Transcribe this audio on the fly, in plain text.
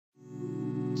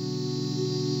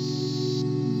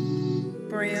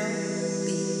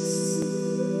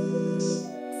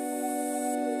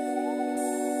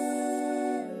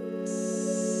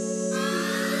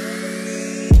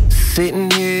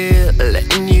Sitting here,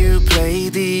 letting you play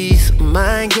these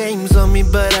mind games on me,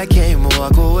 but I can't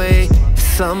walk away.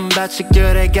 Something about your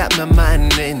girl that got my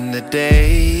mind in the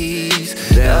daze.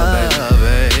 Damn,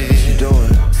 baby, what you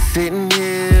doing? Sitting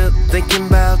here, thinking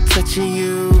about touching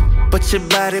you, but your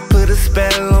body put a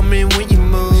spell on me when you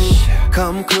move.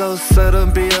 Come closer,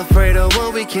 don't be afraid of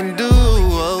what we can do. Ain't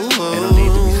no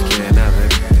need to be scared now,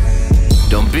 baby.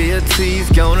 Don't be a tease,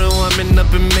 gonna warming up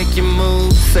and make you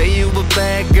move. Say you a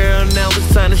bad girl, now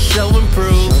it's time to show and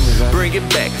prove. Bring it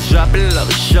back, drop it low,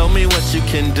 show me what you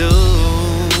can do.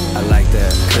 I like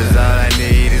that. Cause all I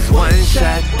need is one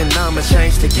shot, and I'ma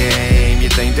change the game. You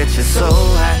think that you're so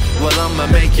hot, well I'ma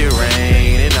make it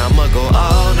rain. And I'ma go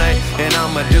all night, and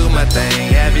I'ma do my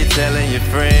thing. Have you telling your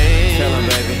friends? Tell them,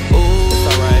 baby. Ooh,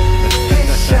 it's alright. Hey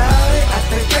shawty, I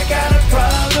think I got a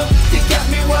problem. You got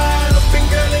me wide open,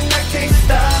 girl, and I can't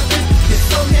stop it. You're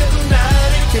so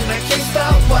hypnotic, and I can't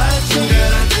stop watching.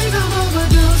 Girl, I think I'm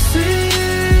overdosing.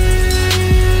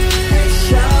 Hey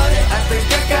shawty, I think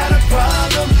I got a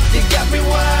problem. You got me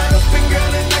wide open,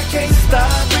 girl, and I can't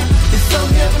stop it. You're so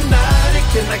hypnotic,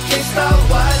 and I can't stop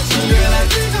watching. Girl, I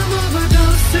think I'm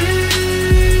overdosing.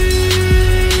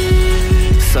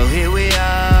 So here we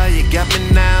are, you got me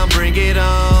now, bring it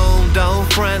on. Don't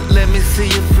front, let me see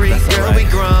you free, girl, right. We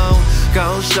grown.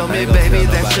 Gon' show me, baby,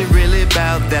 that you're really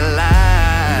about that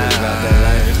life. Really about that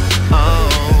life. Oh,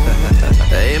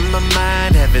 in my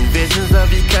mind, having visions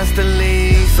of you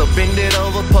constantly. So bend it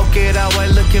over, poke it out while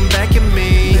looking back at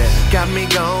me. Yeah. Got me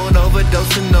going,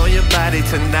 overdosing on your body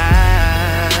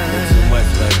tonight. Too much,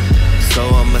 baby. So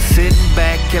I'ma sit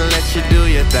back and let you do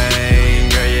your thing.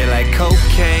 Girl, you're like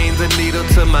cocaine, the needle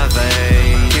to my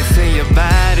vein. Kissing your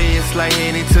body, it's like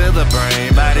Henny to the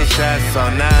brain. Body shots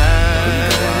all night. We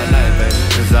can go all night, baby.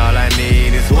 Cause all I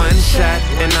need is one shot,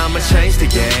 and I'ma change the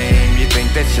game. You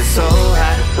think that you're so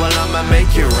hot, well I'ma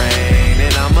make it rain.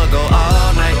 And I'ma go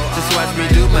all night, just watch me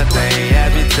do my thing.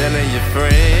 Have you telling your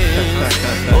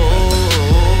friends? Oh,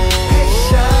 hey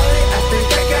shawty, I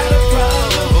think I got a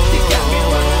problem. You got me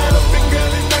wide open,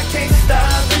 girl, and I can't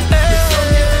stop it. You're so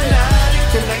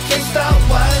hypnotic, and I can't stop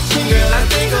watching. Girl, I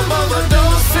think I'm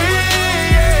overdosing.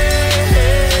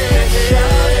 Hey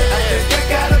shawty, I think I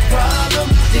got a problem.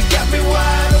 You got me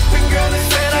wide open, girl, and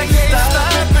I can't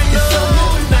stop it. You're so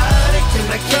hypnotic,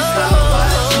 and I can't stop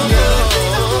watching. Girl, I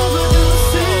think I'm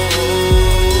overdosing.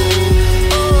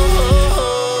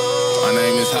 My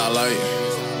name is L8TLY,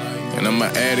 and I'm an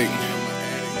addict.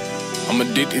 I'm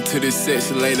addicted to this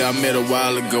sexy lady I met a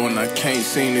while ago, and I can't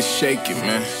seem to shake it,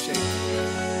 man.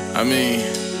 I mean,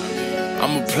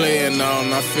 I'm a player now,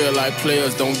 and I feel like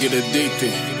players don't get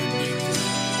addicted.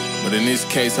 But in this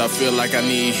case, I feel like I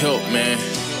need help, man.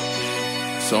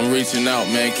 So I'm reaching out,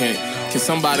 man. Can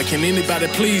anybody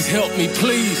please help me,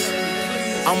 please?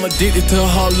 I'm addicted to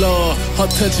her love. Her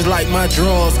touch is like my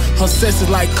drugs. Her sex is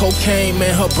like cocaine,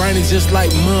 man. Her brain is just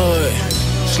like mud.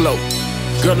 Slow.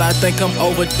 Girl, I think I'm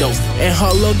overdosed. And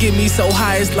her love get me so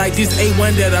high, it's like this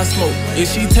A1 that I smoke. If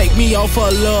she take me off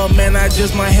her love, man, I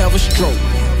just might have a stroke.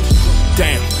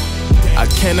 Damn, I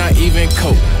cannot even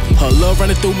cope. Her love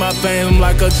running through my veins, I'm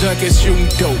like a junkie shooting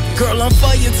dope. Girl, I'm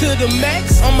for you to the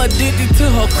max, I'm addicted to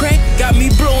her crack. Got me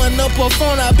blowing up her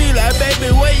phone, I be like,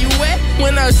 baby, where you at?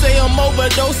 When I say I'm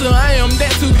overdosing, I am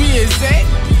that to be exact.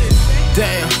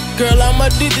 Damn, girl, I'm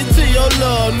addicted to your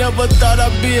love. Never thought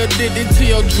I'd be addicted to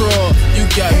your drug. You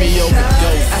got me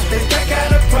overdosed. I think I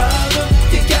got a problem.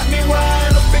 You got me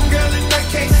wide open, girl, and I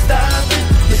can't stop it.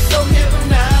 You're so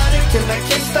hypnotic, and I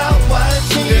can't stop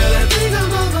watching. Girl, I think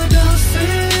I'm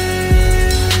overdosing.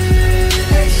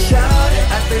 Hey shawty,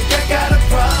 I think I got a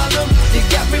problem. You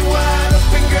got me wide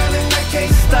open, girl, and I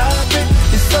can't stop it.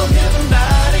 You're so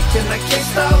hypnotic, and I can't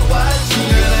stop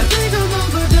watching. Girl, I think I'm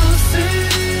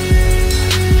overdosing.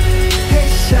 Hey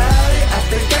shawty, I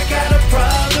think I got a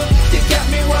problem. You got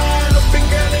me wide open,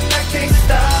 girl, and I can't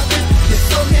stop it. You're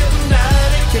so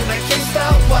hypnotic, and I can't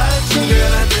stop watching.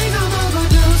 Girl, I think I'm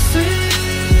overdosing.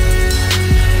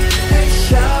 Hey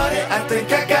shawty, I think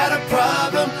I got a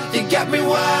problem. You got me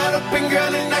wide open,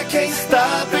 girl, and I can't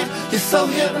stop it. You're so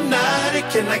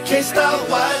hypnotic, and I can't stop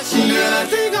watching. Girl, I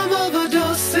think I'm overdosing.